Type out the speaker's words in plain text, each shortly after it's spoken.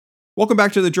Welcome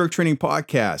back to the Drug Training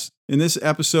Podcast. In this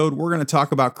episode, we're going to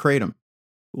talk about Kratom.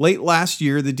 Late last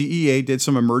year, the DEA did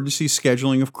some emergency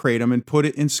scheduling of Kratom and put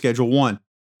it in Schedule 1,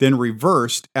 then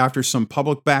reversed after some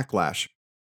public backlash.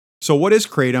 So what is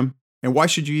Kratom, and why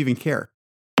should you even care?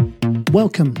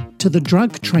 Welcome to the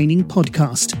Drug Training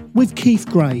Podcast with Keith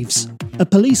Graves, a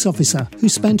police officer who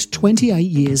spent 28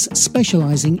 years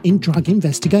specialising in drug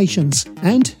investigations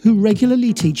and who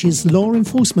regularly teaches law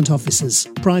enforcement officers,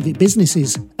 private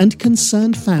businesses and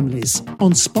concerned families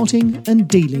on spotting and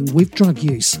dealing with drug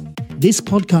use. This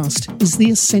podcast is the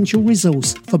essential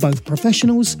resource for both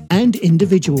professionals and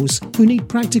individuals who need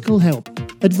practical help,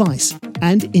 advice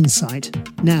and insight.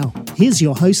 Now, here's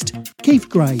your host, Keith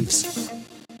Graves.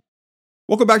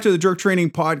 Welcome back to the Drug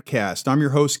Training Podcast. I'm your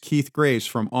host, Keith Graves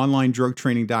from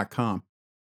OnlineDrugTraining.com.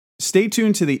 Stay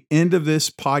tuned to the end of this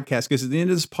podcast because at the end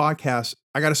of this podcast,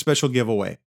 I got a special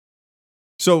giveaway.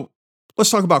 So let's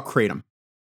talk about Kratom.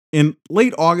 In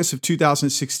late August of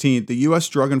 2016, the U.S.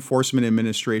 Drug Enforcement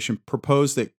Administration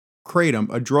proposed that Kratom,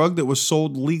 a drug that was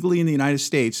sold legally in the United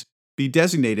States, be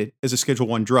designated as a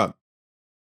Schedule I drug.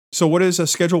 So what is a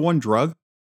Schedule I drug?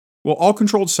 Well, all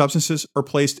controlled substances are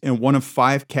placed in one of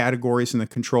 5 categories in the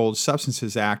Controlled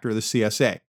Substances Act, or the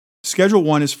CSA. Schedule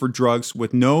 1 is for drugs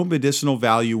with no medicinal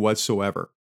value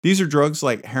whatsoever. These are drugs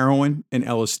like heroin and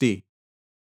LSD.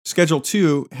 Schedule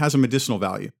 2 has a medicinal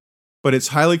value, but it's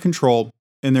highly controlled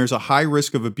and there's a high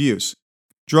risk of abuse.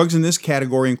 Drugs in this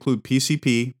category include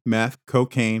PCP, meth,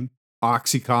 cocaine,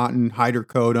 oxycontin,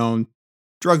 hydrocodone,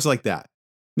 drugs like that.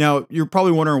 Now, you're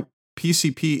probably wondering,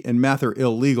 PCP and meth are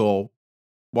illegal.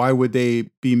 Why would they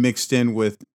be mixed in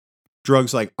with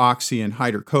drugs like oxy and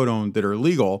hydrocodone that are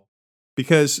legal?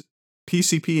 Because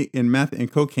PCP and meth and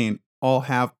cocaine all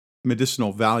have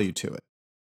medicinal value to it.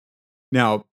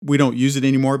 Now, we don't use it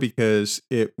anymore because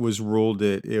it was ruled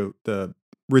that the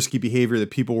risky behavior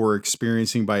that people were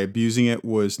experiencing by abusing it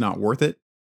was not worth it.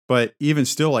 But even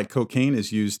still, like cocaine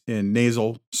is used in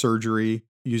nasal surgery,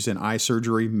 used in eye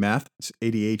surgery, meth, it's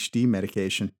ADHD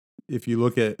medication. If you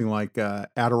look at like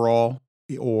Adderall,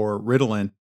 or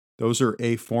Ritalin, those are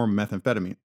a form of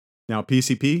methamphetamine. Now,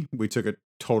 PCP, we took it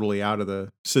totally out of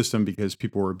the system because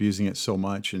people were abusing it so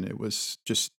much, and it was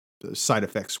just the side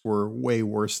effects were way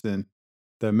worse than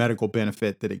the medical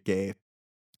benefit that it gave.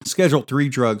 Schedule 3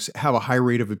 drugs have a high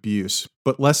rate of abuse,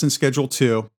 but less than Schedule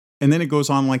 2, and then it goes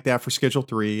on like that for Schedule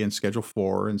 3 and Schedule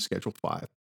 4 and Schedule 5.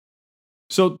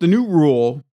 So the new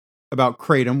rule about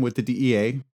Kratom with the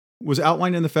DEA was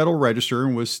outlined in the Federal Register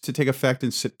and was to take effect in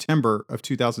September of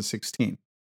 2016.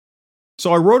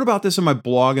 So I wrote about this in my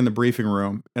blog in the briefing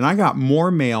room, and I got more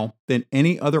mail than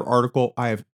any other article I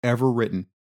have ever written.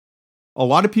 A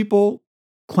lot of people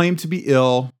claimed to be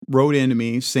ill, wrote into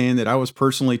me saying that I was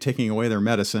personally taking away their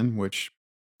medicine, which,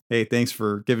 hey, thanks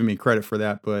for giving me credit for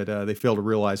that, but they fail to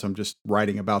realize I'm just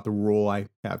writing about the rule. I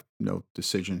have no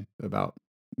decision about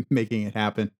making it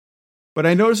happen. But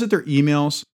I noticed that their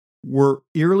emails were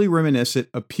eerily reminiscent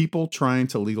of people trying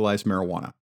to legalize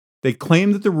marijuana. They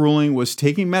claimed that the ruling was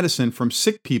taking medicine from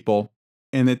sick people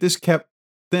and that this kept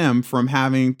them from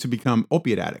having to become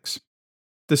opiate addicts.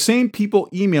 The same people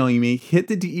emailing me hit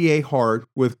the DEA hard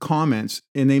with comments,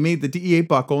 and they made the DEA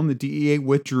buckle, and the DEA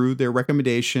withdrew their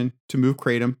recommendation to move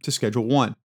Kratom to Schedule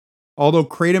 1. Although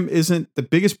Kratom isn't the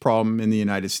biggest problem in the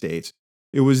United States,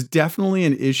 it was definitely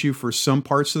an issue for some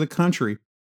parts of the country,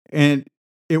 and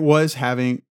it was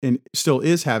having and still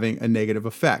is having a negative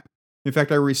effect. In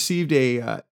fact, I received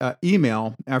a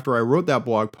email after I wrote that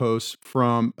blog post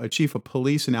from a chief of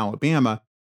police in Alabama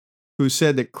who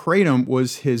said that Kratom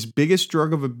was his biggest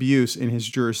drug of abuse in his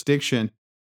jurisdiction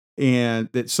and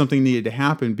that something needed to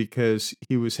happen because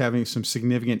he was having some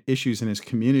significant issues in his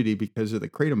community because of the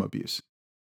Kratom abuse.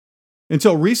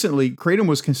 Until recently, Kratom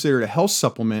was considered a health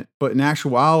supplement, but in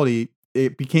actuality,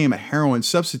 it became a heroin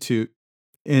substitute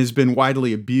and has been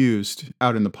widely abused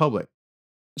out in the public.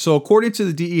 So according to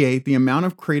the DEA, the amount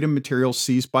of Kratom material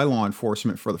seized by law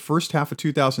enforcement for the first half of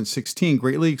 2016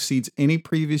 greatly exceeds any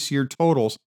previous year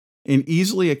totals and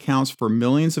easily accounts for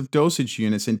millions of dosage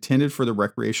units intended for the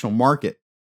recreational market.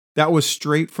 That was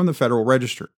straight from the Federal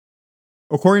Register.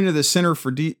 According to the Center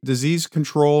for Disease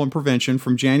Control and Prevention,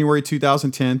 from January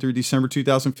 2010 through December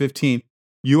 2015,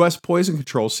 U.S. Poison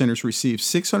Control Centers received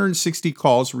 660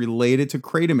 calls related to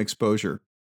Kratom exposure.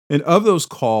 And of those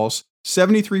calls,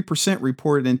 73%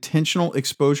 reported intentional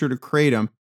exposure to Kratom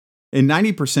and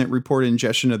 90% reported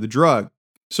ingestion of the drug.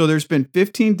 So there's been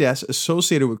 15 deaths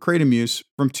associated with Kratom use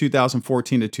from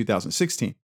 2014 to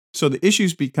 2016. So the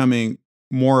issue's becoming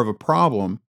more of a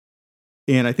problem.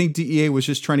 And I think DEA was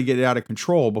just trying to get it out of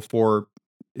control before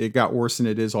it got worse than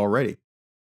it is already.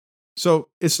 So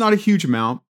it's not a huge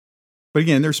amount. But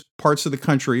again, there's parts of the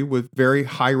country with very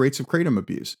high rates of kratom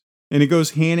abuse. And it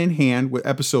goes hand in hand with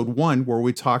episode 1, where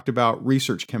we talked about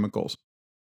research chemicals.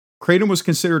 Kratom was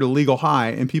considered a legal high,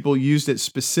 and people used it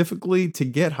specifically to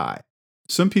get high.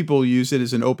 Some people used it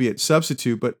as an opiate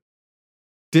substitute, but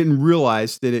didn't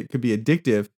realize that it could be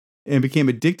addictive and became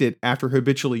addicted after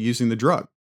habitually using the drug.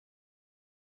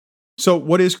 So,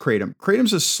 what is kratom? Kratom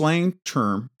is a slang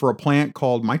term for a plant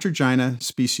called Mitragyna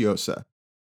speciosa,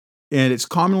 and it's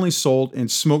commonly sold in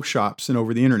smoke shops and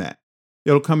over the internet.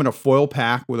 It'll come in a foil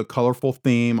pack with a colorful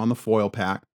theme on the foil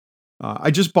pack.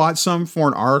 I just bought some for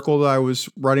an article that I was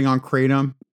writing on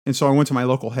kratom, and so I went to my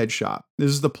local head shop. This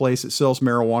is the place that sells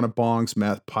marijuana bongs,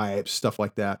 meth pipes, stuff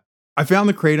like that. I found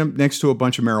the kratom next to a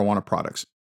bunch of marijuana products.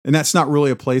 And that's not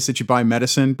really a place that you buy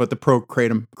medicine, but the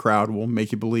pro-kratom crowd will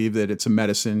make you believe that it's a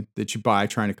medicine that you buy,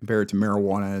 trying to compare it to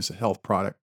marijuana as a health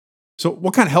product. So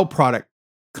what kind of health product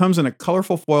comes in a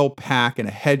colorful foil pack in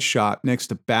a head shop next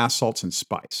to bath salts and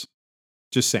spice?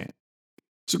 Just saying.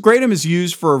 So kratom is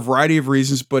used for a variety of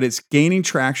reasons, but it's gaining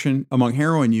traction among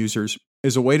heroin users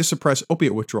as a way to suppress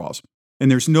opiate withdrawals.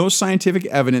 And there's no scientific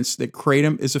evidence that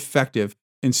kratom is effective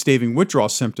in staving withdrawal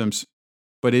symptoms,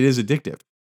 but it is addictive.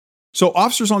 So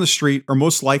officers on the street are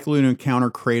most likely to encounter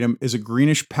kratom as a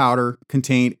greenish powder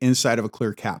contained inside of a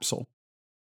clear capsule.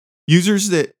 Users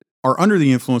that are under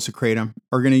the influence of kratom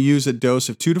are going to use a dose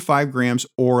of 2 to 5 grams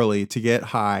orally to get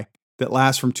high that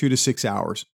lasts from 2 to 6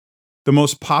 hours. The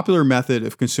most popular method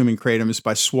of consuming kratom is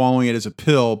by swallowing it as a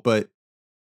pill, but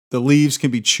the leaves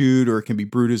can be chewed or it can be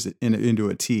brewed into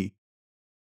a tea.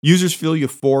 Users feel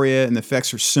euphoria, and the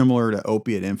effects are similar to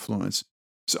opiate influence.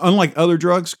 So unlike other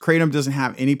drugs, kratom doesn't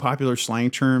have any popular slang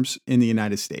terms in the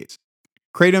United States.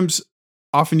 Kratom's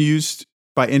often used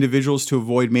by individuals to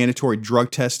avoid mandatory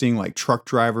drug testing, like truck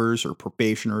drivers or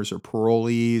probationers or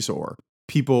parolees or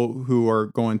people who are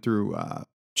going through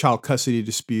child custody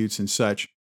disputes and such.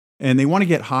 And they want to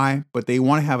get high, but they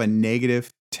want to have a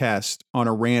negative test on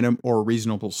a random or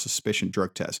reasonable suspicion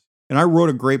drug test. And I wrote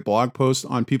a great blog post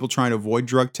on people trying to avoid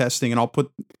drug testing, and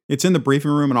it's in the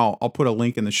briefing room, and I'll put a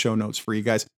link in the show notes for you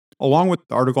guys. Along with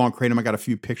the article on kratom, I got a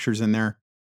few pictures in there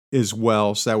as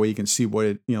well, so that way you can see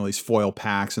what these foil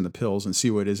packs and the pills and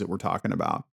see what it is that we're talking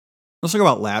about. Let's talk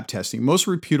about lab testing. Most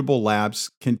reputable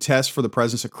labs can test for the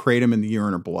presence of kratom in the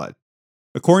urine or blood.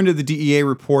 According to the DEA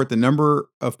report, the number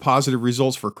of positive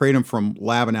results for kratom from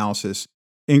lab analysis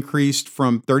increased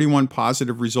from 31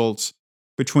 positive results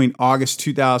between August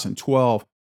 2012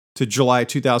 to July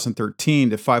 2013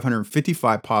 to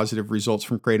 555 positive results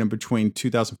from kratom between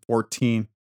 2014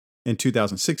 and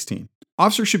 2016.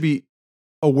 Officers should be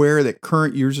aware that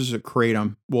current users of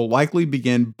kratom will likely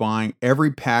begin buying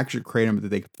every package of kratom that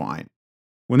they can find.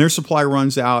 When their supply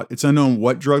runs out, it's unknown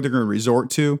what drug they're going to resort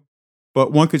to,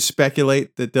 but one could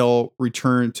speculate that they'll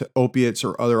return to opiates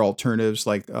or other alternatives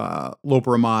like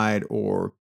loperamide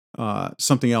or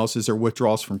something else as their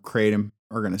withdrawals from kratom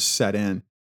are going to set in.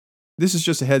 This is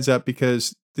just a heads up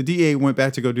because the DEA went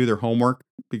back to go do their homework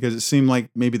because it seemed like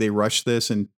maybe they rushed this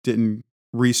and didn't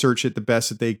research it the best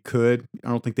that they could. I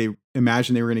don't think they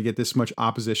imagined they were going to get this much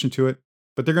opposition to it,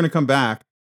 but they're going to come back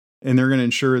and they're going to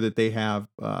ensure that they have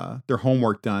their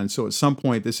homework done. So at some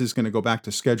point, this is going to go back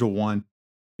to Schedule 1.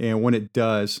 And when it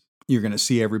does, you're going to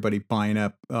see everybody buying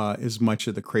up as much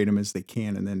of the kratom as they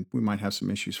can. And then we might have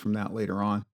some issues from that later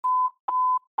on.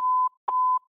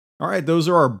 All right, those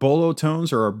are our BOLO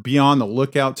tones, or our beyond the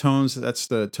lookout tones. That's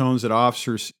the tones that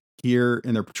officers hear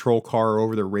in their patrol car or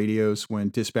over their radios when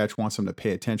dispatch wants them to pay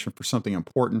attention for something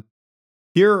important.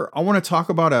 Here, I want to talk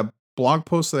about a blog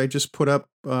post that I just put up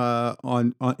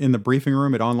in the briefing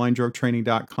room at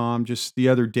onlinedrugtraining.com just the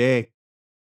other day.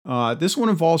 This one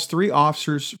involves 3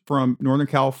 officers from Northern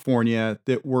California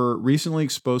that were recently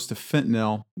exposed to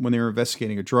fentanyl when they were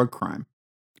investigating a drug crime.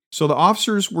 So the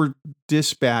officers were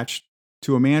dispatched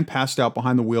to a man passed out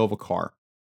behind the wheel of a car.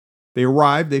 They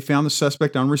arrived, they found the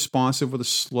suspect unresponsive with a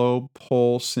slow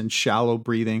pulse and shallow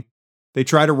breathing. They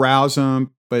tried to rouse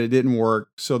him, but it didn't work.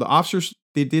 So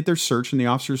they did their search, and the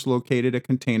officers located a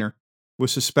container with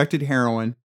suspected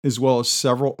heroin, as well as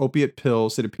several opiate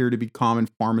pills that appear to be common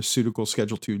pharmaceutical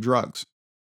Schedule II drugs.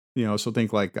 So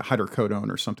think like hydrocodone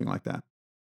or something like that.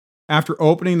 After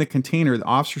opening the container, the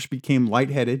officers became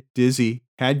lightheaded, dizzy,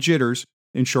 had jitters,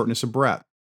 and shortness of breath.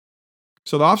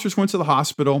 So the officers went to the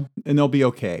hospital, and they'll be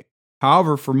okay.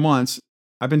 However, for months,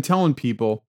 I've been telling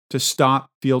people to stop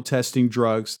field testing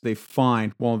drugs they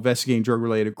find while investigating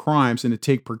drug-related crimes and to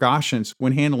take precautions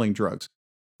when handling drugs.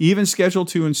 Even Schedule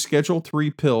II and Schedule III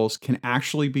pills can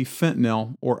actually be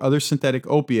fentanyl or other synthetic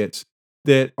opiates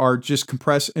that are just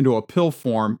compressed into a pill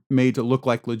form made to look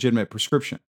like legitimate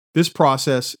prescription. This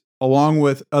process along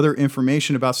with other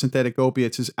information about synthetic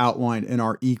opiates, is outlined in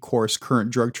our e-course, Current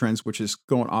Drug Trends, which is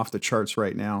going off the charts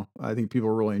right now. I think people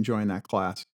are really enjoying that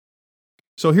class.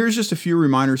 So here's just a few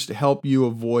reminders to help you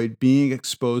avoid being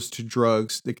exposed to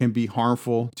drugs that can be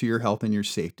harmful to your health and your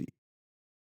safety.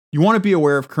 You want to be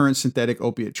aware of current synthetic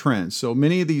opiate trends. So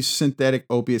many of these synthetic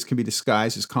opiates can be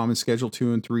disguised as common Schedule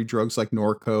 2 and 3 drugs like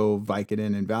Norco,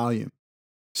 Vicodin, and Valium.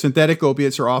 Synthetic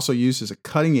opiates are also used as a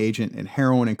cutting agent in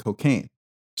heroin and cocaine.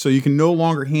 So you can no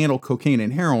longer handle cocaine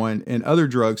and heroin and other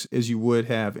drugs as you would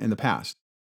have in the past.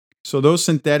 So those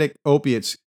synthetic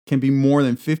opiates can be more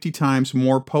than 50 times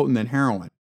more potent than heroin.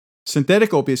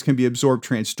 Synthetic opiates can be absorbed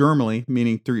transdermally,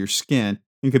 meaning through your skin,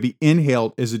 and can be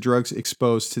inhaled as the drug's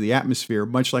exposed to the atmosphere,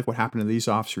 much like what happened to these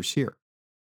officers here.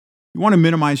 You want to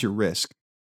minimize your risk.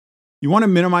 You want to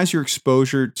minimize your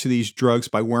exposure to these drugs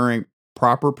by wearing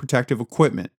proper protective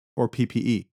equipment, or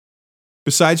PPE.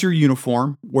 Besides your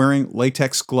uniform, wearing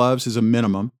latex gloves is a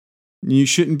minimum. You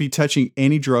shouldn't be touching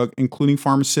any drug, including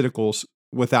pharmaceuticals,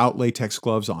 without latex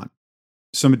gloves on.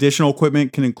 Some additional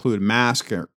equipment can include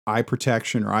mask or eye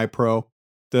protection or eye pro.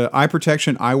 The eye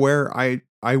protection I wear, I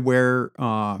wear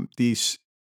these.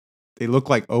 They look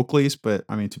like Oakley's, but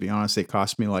I mean, to be honest, they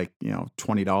cost me like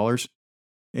 $20,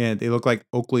 and they look like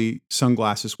Oakley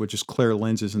sunglasses with just clear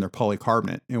lenses, and they're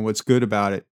polycarbonate. And what's good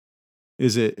about it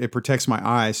is it protects my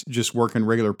eyes. Just working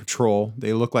regular patrol,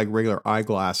 they look like regular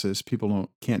eyeglasses. People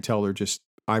can't tell they're just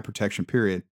eye protection.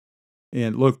 Period.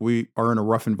 And look, we are in a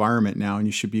rough environment now, and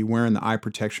you should be wearing the eye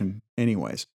protection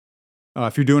anyways.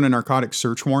 If you're doing a narcotic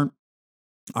search warrant,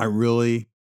 I really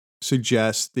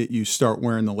suggest that you start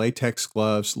wearing the latex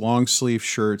gloves, long sleeve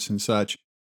shirts and such,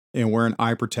 and wearing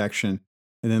eye protection.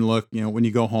 And then look, when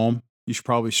you go home, you should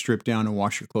probably strip down and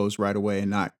wash your clothes right away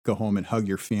and not go home and hug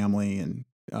your family and,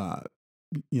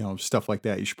 stuff like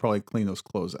that. You should probably clean those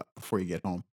clothes up before you get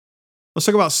home. Let's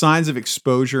talk about signs of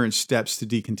exposure and steps to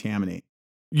decontaminate.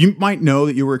 You might know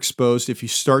that you were exposed if you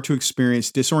start to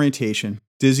experience disorientation,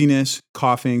 dizziness,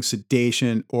 coughing,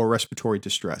 sedation, or respiratory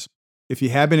distress. If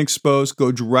you have been exposed,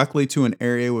 go directly to an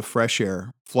area with fresh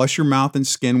air. Flush your mouth and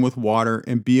skin with water,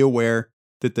 and be aware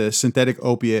that the synthetic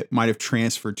opiate might have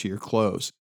transferred to your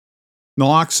clothes.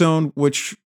 Naloxone,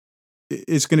 which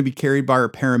is going to be carried by our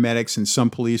paramedics and some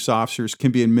police officers,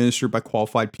 can be administered by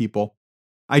qualified people.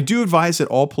 I do advise that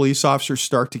all police officers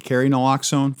start to carry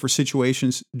naloxone for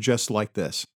situations just like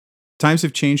this. Times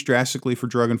have changed drastically for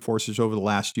drug enforcers over the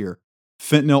last year.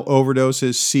 Fentanyl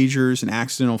overdoses, seizures, and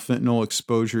accidental fentanyl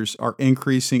exposures are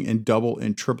increasing in double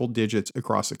and triple digits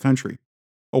across the country.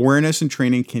 Awareness and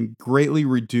training can greatly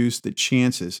reduce the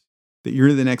chances that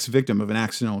you're the next victim of an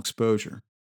accidental exposure.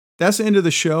 That's the end of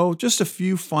the show. Just a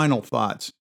few final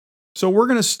thoughts. So we're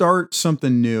going to start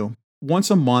something new.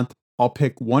 Once a month, I'll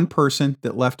pick one person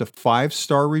that left a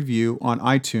 5-star review on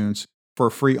iTunes for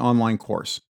a free online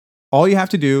course. All you have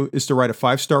to do is to write a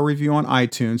 5-star review on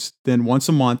iTunes. Then once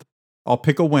a month, I'll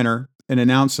pick a winner and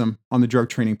announce them on the Drug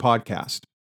Training Podcast.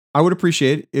 I would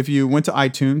appreciate it if you went to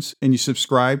iTunes and you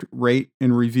subscribed, rate,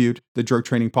 and reviewed the Drug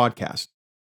Training Podcast.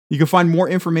 You can find more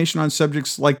information on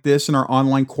subjects like this in our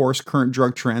online course, Current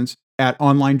Drug Trends, at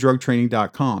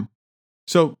onlinedrugtraining.com.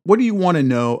 So what do you want to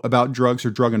know about drugs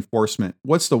or drug enforcement?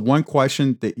 What's the one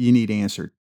question that you need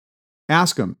answered?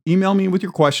 Ask them. Email me with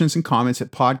your questions and comments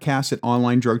at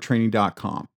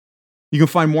podcast@onlinedrugtraining.com. You can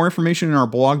find more information in our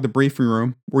blog, The Briefing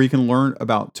Room, where you can learn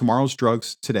about tomorrow's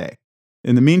drugs today.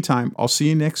 In the meantime, I'll see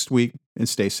you next week, and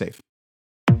stay safe.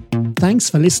 Thanks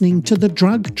for listening to the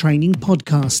Drug Training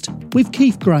Podcast with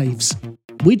Keith Graves.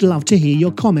 We'd love to hear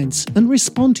your comments and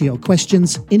respond to your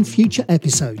questions in future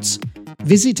episodes.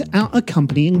 Visit our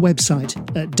accompanying website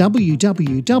at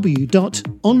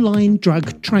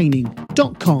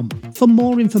www.onlinedrugtraining.com for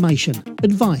more information,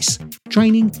 advice,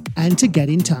 training, and to get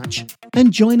in touch.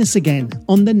 And join us again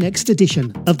on the next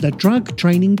edition of the Drug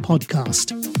Training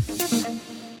Podcast.